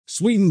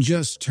Sweden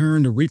just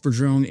turned a Reaper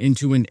drone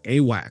into an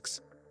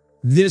AWACS.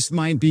 This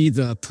might be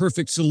the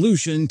perfect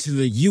solution to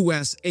the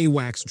US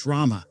AWACS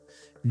drama.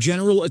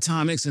 General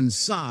Atomics and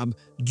Saab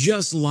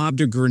just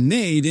lobbed a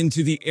grenade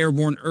into the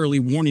airborne early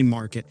warning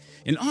market,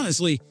 and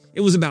honestly,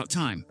 it was about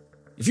time.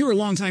 If you're a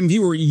longtime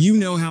viewer, you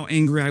know how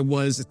angry I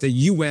was at the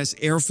US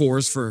Air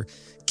Force for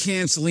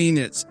canceling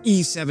its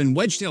E-7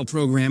 Wedgetail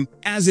program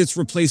as its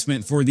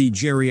replacement for the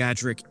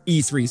geriatric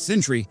E-3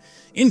 Sentry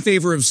in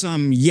favor of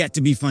some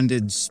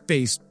yet-to-be-funded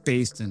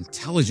space-based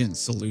intelligence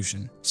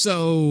solution.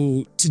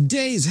 So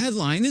today's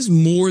headline is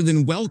more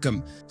than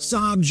welcome.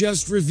 Saab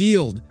just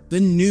revealed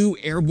the new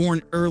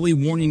airborne early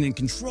warning and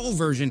control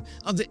version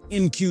of the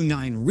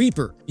MQ-9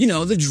 Reaper. You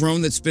know, the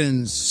drone that's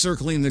been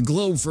circling the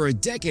globe for a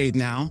decade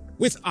now,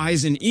 with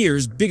eyes and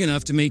ears big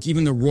enough to make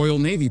even the Royal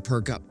Navy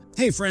perk up.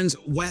 Hey friends,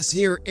 Wes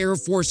here, Air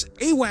Force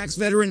AWACS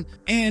veteran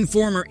and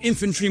former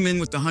infantryman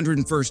with the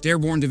 101st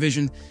Airborne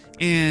Division,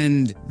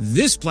 and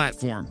this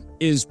platform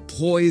is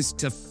poised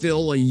to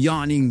fill a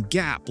yawning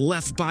gap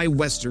left by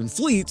Western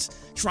fleets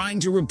trying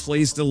to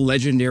replace the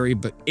legendary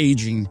but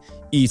aging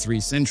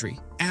E-3 Sentry.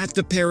 At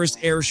the Paris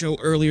Air Show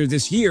earlier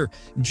this year,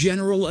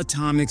 General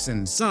Atomics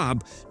and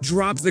Saab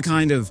dropped the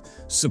kind of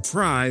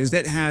surprise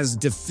that has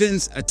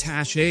defense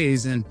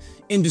attachés and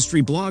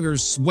industry bloggers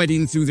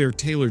sweating through their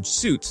tailored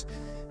suits.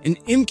 An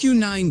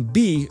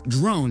MQ-9B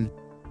drone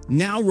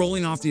now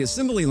rolling off the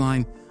assembly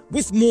line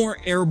with more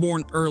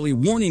airborne early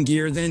warning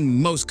gear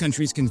than most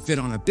countries can fit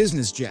on a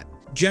business jet.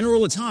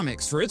 General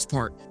Atomics, for its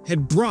part,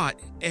 had brought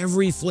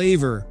every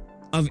flavor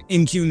of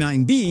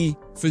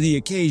MQ-9B for the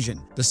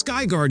occasion. The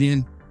Sky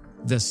Guardian,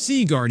 the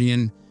Sea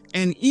Guardian,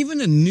 and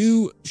even a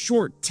new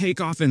short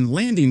takeoff and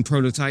landing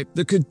prototype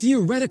that could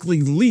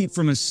theoretically leap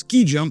from a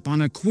ski jump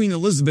on a Queen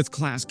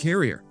Elizabeth-class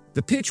carrier.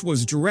 The pitch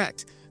was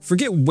direct.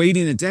 Forget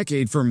waiting a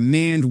decade for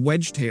manned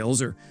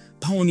Wedgetails or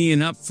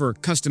ponying up for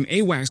custom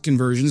AWACS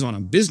conversions on a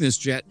business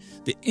jet.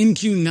 The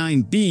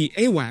MQ-9B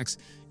AWACS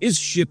is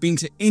shipping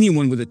to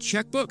anyone with a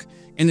checkbook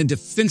and a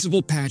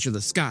defensible patch of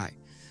the sky.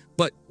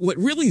 But what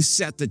really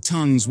set the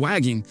tongues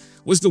wagging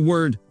was the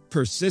word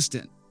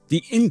persistent.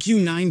 The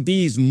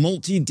MQ-9B's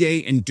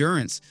multi-day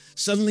endurance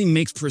suddenly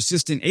makes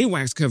persistent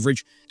AWACS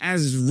coverage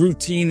as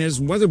routine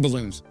as weather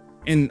balloons,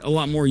 and a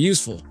lot more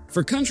useful.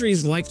 For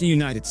countries like the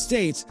United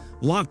States,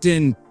 locked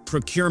in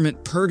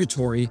procurement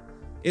purgatory,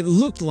 it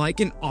looked like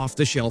an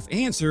off-the-shelf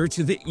answer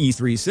to the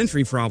E-3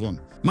 Sentry problem,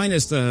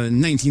 minus the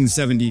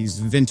 1970s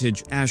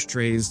vintage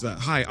ashtrays, the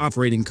high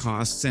operating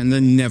costs, and the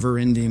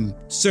never-ending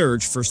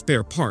surge for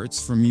spare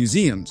parts from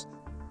museums.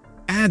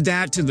 Add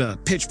that to the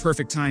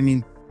pitch-perfect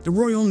timing. The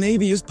Royal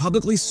Navy is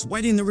publicly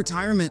sweating the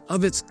retirement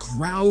of its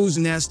Crow's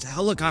Nest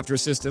helicopter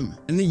system,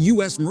 and the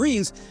U.S.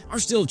 Marines are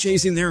still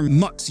chasing their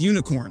Mux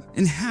unicorn,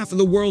 and half of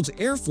the world's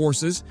air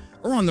forces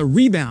are on the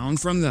rebound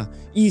from the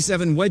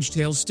E-7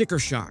 Wedgetail sticker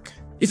shock.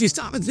 If you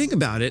stop and think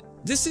about it,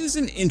 this is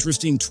an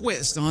interesting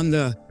twist on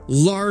the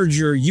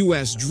larger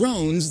U.S.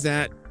 drones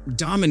that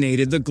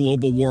dominated the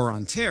global war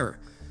on terror.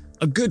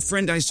 A good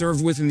friend I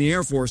served with in the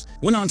Air Force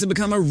went on to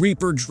become a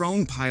Reaper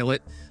drone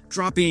pilot,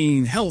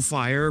 dropping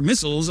Hellfire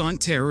missiles on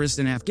terrorists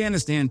in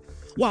Afghanistan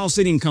while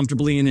sitting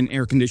comfortably in an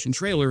air-conditioned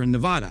trailer in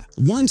Nevada.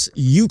 Once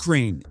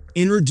Ukraine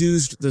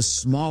introduced the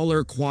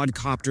smaller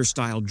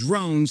quadcopter-style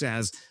drones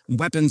as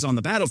weapons on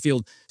the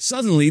battlefield,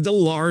 suddenly the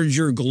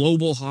larger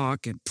Global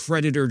Hawk and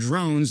Predator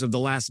drones of the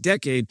last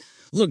decade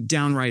looked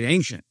downright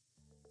ancient.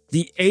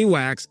 The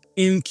AWACS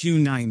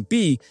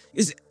MQ-9B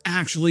is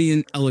actually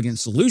an elegant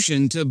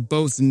solution to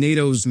both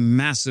NATO's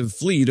massive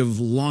fleet of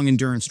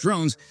long-endurance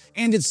drones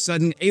and its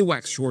sudden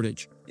AWACS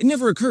shortage. It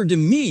never occurred to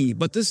me,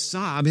 but the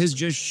Saab has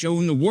just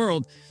shown the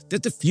world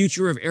that the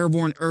future of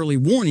airborne early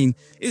warning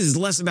is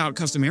less about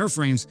custom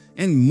airframes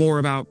and more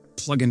about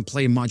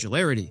plug-and-play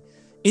modularity.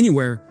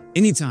 Anywhere,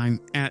 anytime,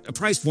 at a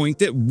price point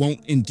that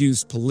won't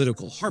induce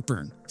political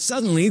heartburn.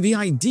 Suddenly, the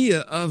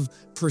idea of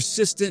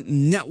persistent,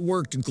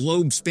 networked,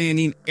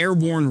 globe-spanning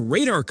airborne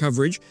radar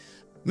coverage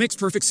makes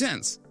perfect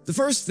sense. The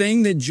first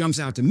thing that jumps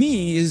out to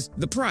me is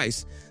the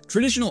price.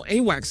 Traditional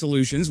AWACS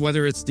solutions,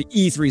 whether it's the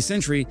E-3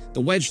 Sentry,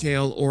 the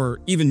Wedgetail, or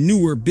even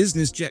newer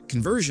business jet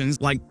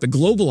conversions like the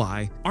Global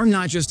Eye, are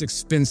not just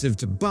expensive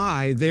to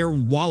buy, they're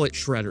wallet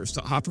shredders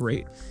to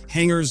operate.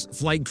 Hangars,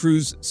 flight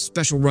crews,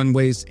 special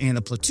runways, and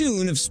a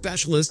platoon of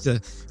specialists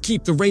to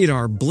keep the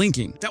radar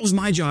blinking. That was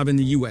my job in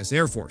the US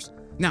Air Force.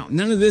 Now,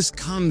 none of this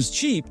comes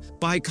cheap.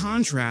 By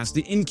contrast,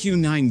 the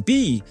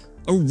MQ-9B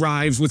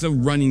arrives with a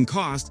running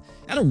cost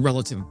at a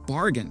relative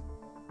bargain.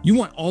 You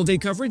want all-day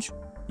coverage?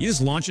 You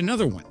just launch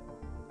another one.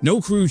 No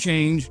crew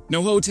change,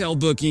 no hotel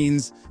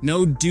bookings,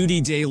 no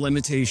duty day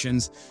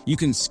limitations. You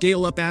can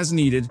scale up as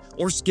needed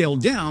or scale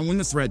down when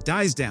the threat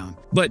dies down.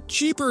 But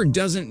cheaper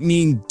doesn't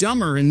mean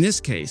dumber in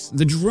this case.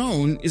 The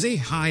drone is a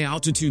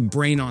high-altitude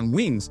brain on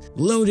wings,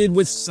 loaded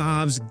with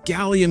Saab's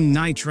gallium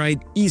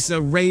nitride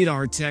ESA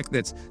radar tech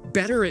that's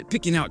better at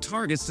picking out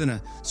targets than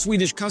a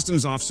Swedish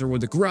customs officer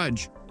with a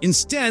grudge.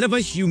 Instead of a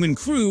human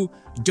crew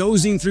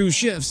dozing through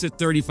shifts at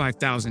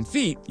 35,000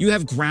 feet, you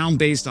have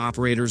ground-based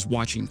operators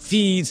watching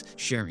feeds,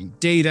 sharing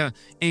data,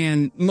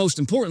 and, most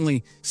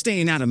importantly,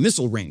 staying out of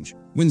missile range.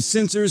 When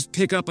sensors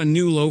pick up a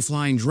new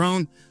low-flying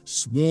drone,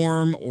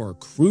 swarm, or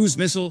cruise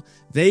missile,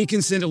 they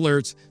can send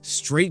alerts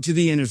straight to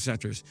the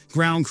interceptors,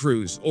 ground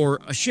crews, or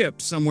a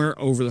ship somewhere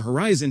over the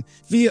horizon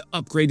via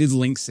upgraded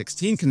Link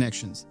 16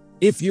 connections.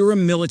 If you're a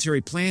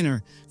military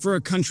planner for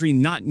a country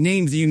not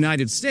named the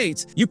United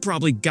States, you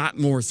probably got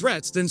more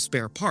threats than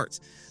spare parts.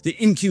 The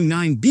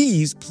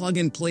MQ-9B's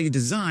plug-and-play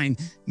design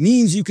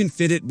means you can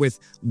fit it with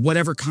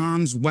whatever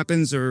comms,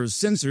 weapons, or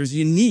sensors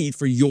you need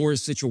for your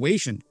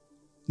situation.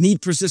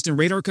 Need persistent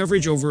radar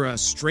coverage over a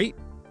strait,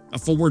 a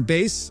forward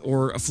base,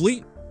 or a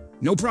fleet?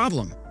 No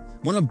problem.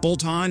 Want to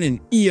bolt on an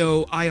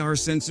EO IR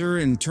sensor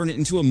and turn it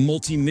into a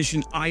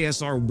multi-mission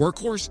ISR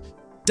workhorse?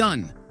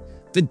 Done.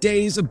 The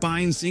days of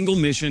buying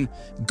single-mission,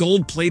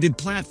 gold-plated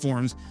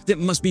platforms that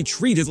must be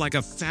treated like a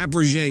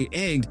Fabergé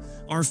egg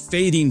are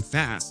fading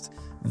fast.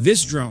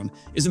 This drone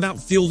is about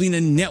fielding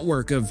a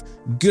network of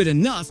good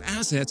enough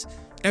assets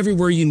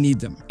everywhere you need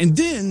them. And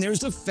then there's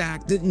the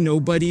fact that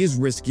nobody is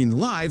risking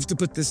lives to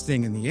put this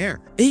thing in the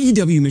air.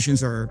 AEW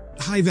missions are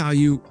high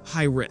value,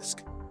 high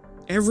risk.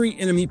 Every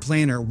enemy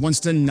planner wants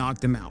to knock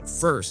them out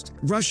first.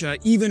 Russia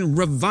even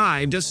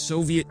revived a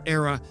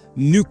Soviet-era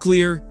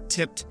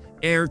nuclear-tipped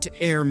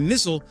air-to-air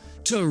missile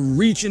to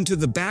reach into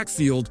the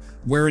backfield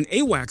where an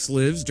AWACS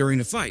lives during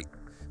a fight,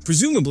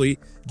 presumably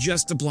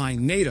just to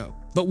blind NATO.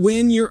 But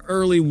when your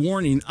early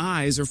warning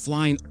eyes are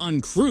flying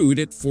uncrewed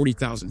at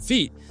 40,000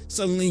 feet,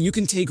 suddenly you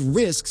can take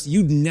risks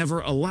you'd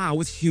never allow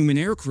with human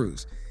air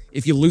crews.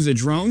 If you lose a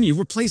drone, you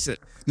replace it,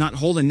 not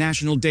hold a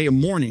national day of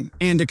mourning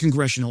and a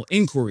congressional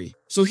inquiry.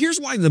 So here's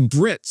why the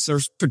Brits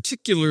are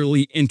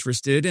particularly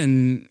interested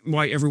and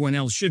why everyone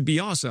else should be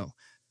also.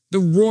 The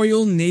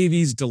Royal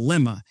Navy's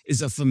dilemma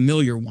is a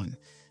familiar one.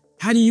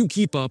 How do you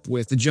keep up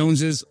with the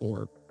Joneses,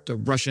 or the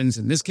Russians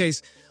in this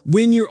case,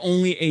 when your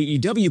only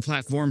AEW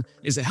platform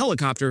is a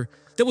helicopter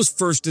that was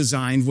first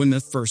designed when the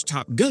first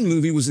Top Gun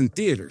movie was in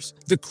theaters?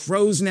 The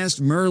Crow's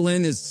Nest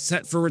Merlin is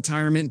set for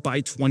retirement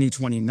by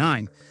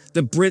 2029.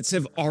 The Brits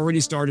have already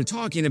started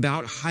talking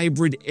about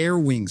hybrid air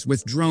wings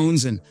with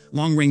drones and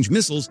long-range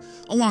missiles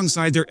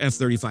alongside their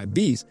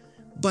F-35Bs.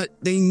 But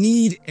they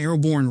need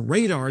airborne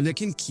radar that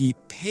can keep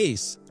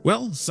pace.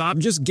 Well, Saab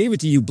just gave it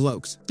to you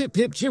blokes. Pip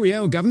pip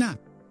cheerio, governor.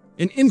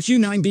 An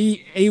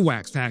MQ-9B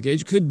AWACS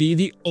package could be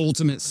the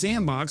ultimate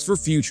sandbox for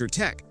future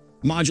tech.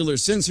 Modular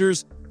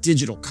sensors,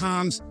 digital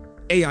comms,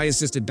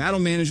 AI-assisted battle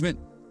management,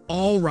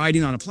 all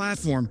riding on a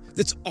platform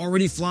that's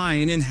already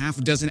flying in half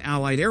a dozen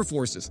allied air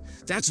forces.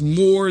 That's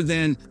more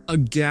than a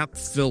gap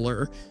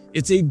filler.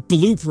 It's a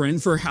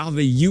blueprint for how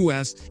the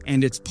U.S.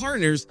 and its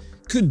partners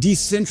could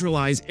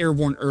decentralize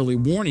airborne early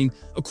warning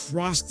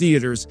across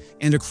theaters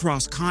and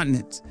across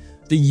continents.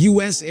 The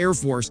U.S. Air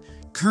Force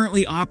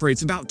currently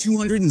operates about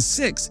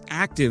 206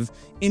 active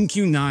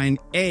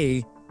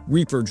MQ-9A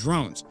Reaper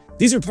drones.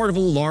 These are part of a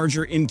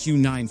larger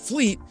MQ-9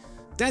 fleet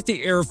that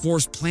the Air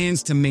Force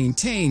plans to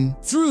maintain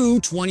through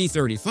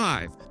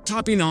 2035,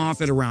 topping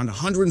off at around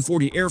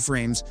 140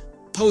 airframes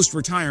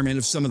post-retirement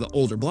of some of the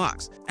older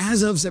blocks.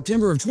 As of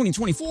September of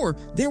 2024,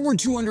 there were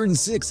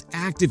 206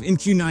 active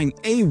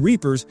MQ-9A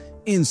Reapers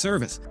in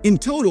service. In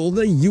total,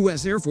 the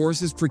U.S. Air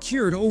Force has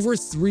procured over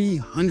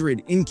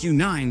 300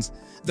 MQ-9s,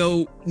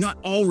 though not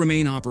all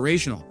remain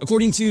operational.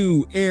 According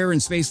to Air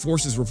and Space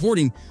Forces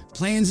reporting,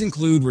 plans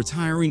include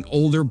retiring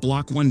older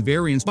Block 1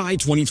 variants by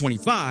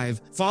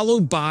 2025,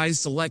 followed by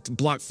select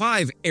Block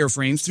 5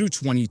 airframes through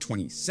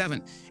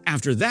 2027.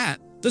 After that,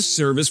 the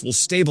service will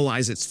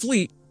stabilize its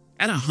fleet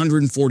at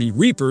 140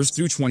 Reapers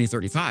through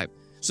 2035.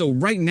 So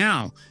right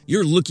now,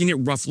 you're looking at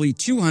roughly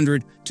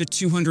 200 to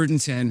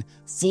 210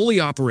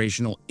 fully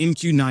operational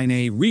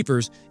MQ-9A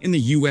Reapers in the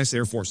U.S.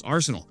 Air Force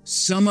arsenal.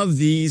 Some of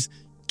these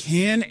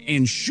can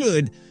and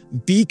should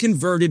be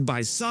converted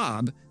by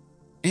Saab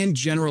and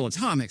General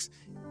Atomics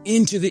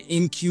into the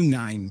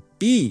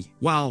MQ-9B.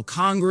 While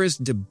Congress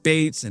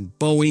debates and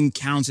Boeing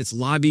counts its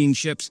lobbying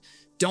chips,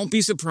 don't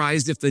be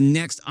surprised if the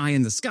next eye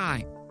in the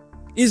sky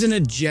isn't a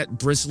jet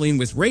bristling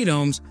with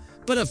radomes,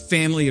 but a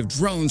family of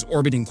drones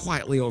orbiting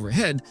quietly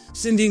overhead,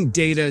 sending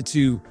data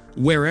to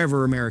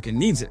wherever America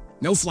needs it.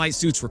 No flight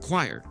suits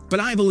required.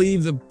 But I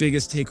believe the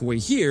biggest takeaway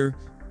here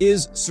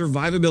is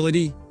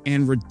survivability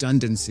and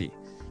redundancy.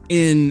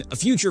 In a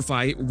future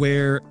fight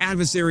where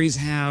adversaries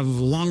have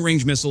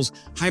long-range missiles,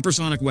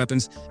 hypersonic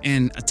weapons,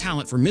 and a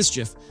talent for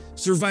mischief,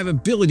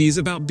 survivability is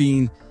about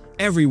being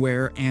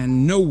everywhere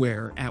and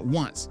nowhere at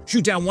once.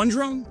 Shoot down one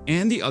drone,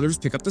 and the others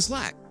pick up the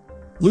slack.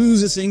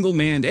 Lose a single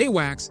manned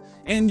AWACS,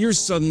 and you're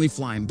suddenly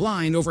flying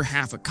blind over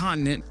half a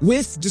continent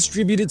with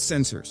distributed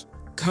sensors.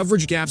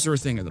 Coverage gaps are a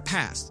thing of the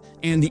past,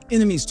 and the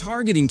enemy's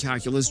targeting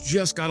calculus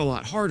just got a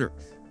lot harder.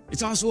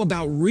 It's also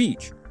about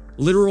reach,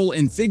 literal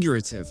and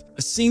figurative.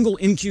 A single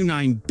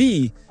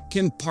MQ-9B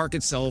can park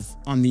itself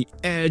on the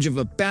edge of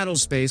a battle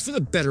space for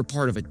the better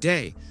part of a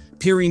day,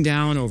 peering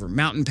down over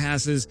mountain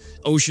passes,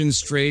 ocean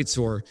straits,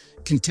 or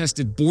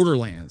contested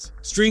borderlands.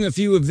 String a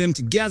few of them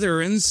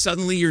together and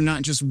suddenly you're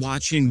not just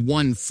watching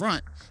one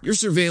front, you're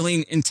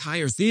surveilling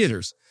entire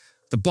theaters.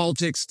 The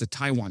Baltics, the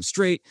Taiwan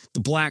Strait,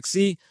 the Black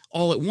Sea,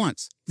 all at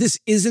once. This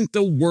isn't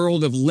the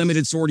world of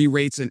limited sortie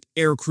rates and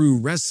aircrew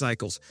rest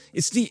cycles.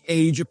 It's the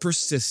age of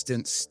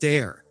persistent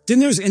stare. Then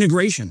there's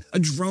integration. A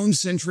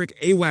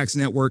drone-centric AWACS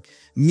network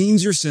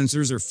means your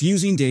sensors are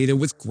fusing data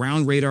with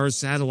ground radars,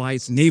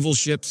 satellites, naval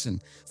ships,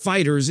 and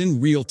fighters in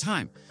real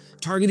time.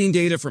 Targeting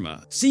data from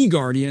a Sea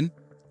Guardian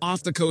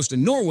off the coast of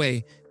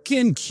Norway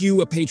can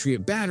cue a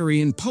Patriot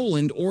battery in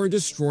Poland or a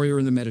destroyer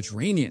in the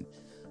Mediterranean.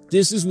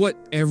 This is what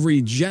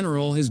every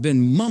general has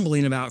been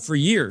mumbling about for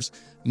years,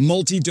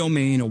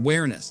 multi-domain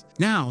awareness.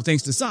 Now,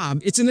 thanks to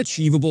Saab, it's an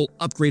achievable,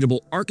 upgradable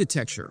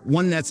architecture,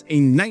 one that's a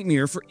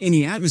nightmare for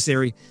any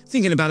adversary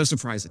thinking about a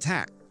surprise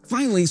attack.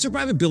 Finally,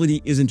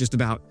 survivability isn't just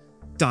about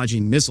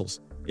dodging missiles.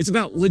 It's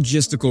about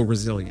logistical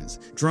resilience.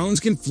 Drones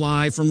can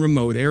fly from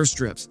remote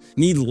airstrips,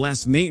 need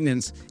less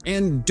maintenance,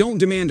 and don't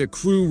demand a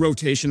crew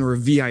rotation or a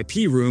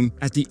VIP room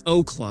at the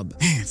O Club.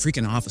 Man,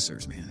 freaking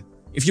officers, man.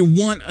 If you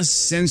want a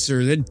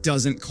sensor that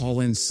doesn't call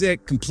in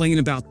sick, complain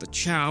about the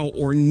chow,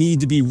 or need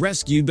to be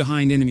rescued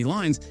behind enemy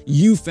lines,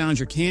 you found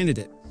your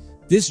candidate.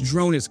 This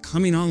drone is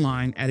coming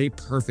online at a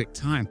perfect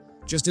time,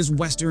 just as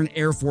Western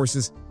air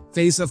forces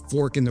face a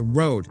fork in the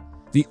road.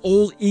 The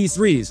old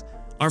E-3s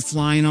are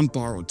flying on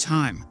borrowed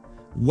time.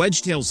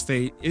 Wedgetail's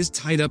fate is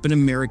tied up in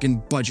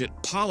American budget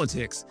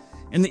politics,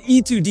 and the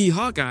E-2D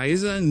Hawkeye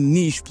is a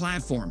niche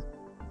platform.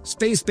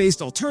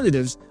 Space-based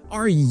alternatives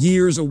are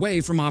years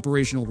away from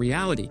operational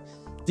reality.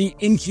 The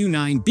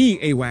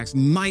NQ-9B AWACS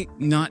might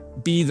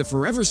not be the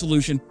forever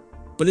solution,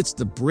 but it's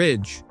the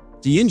bridge,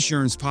 the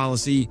insurance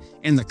policy,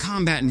 and the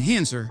combat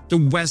enhancer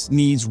the West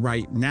needs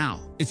right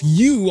now. If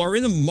you are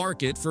in the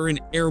market for an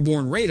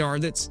airborne radar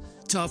that's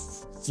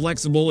tough,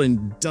 flexible,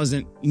 and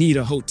doesn't need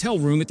a hotel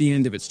room at the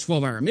end of its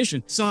 12-hour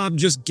mission, Saab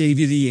just gave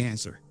you the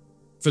answer.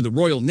 For the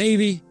Royal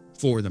Navy,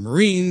 for the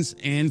Marines,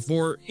 and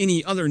for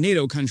any other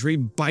NATO country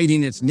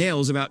biting its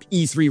nails about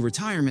E-3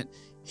 retirement,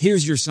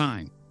 here's your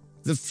sign.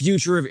 The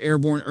future of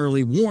airborne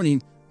early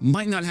warning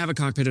might not have a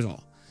cockpit at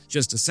all.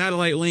 Just a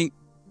satellite link,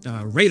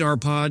 a radar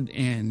pod,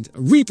 and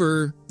a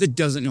Reaper that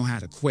doesn't know how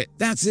to quit.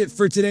 That's it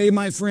for today,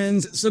 my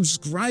friends.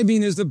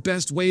 Subscribing is the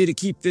best way to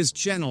keep this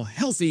channel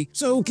healthy,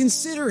 so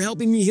consider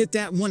helping me hit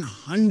that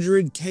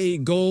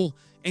 100K goal.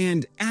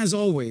 And as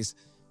always,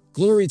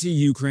 glory to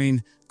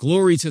Ukraine,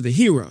 glory to the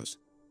heroes.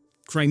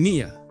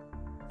 Crimea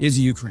is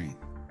Ukraine.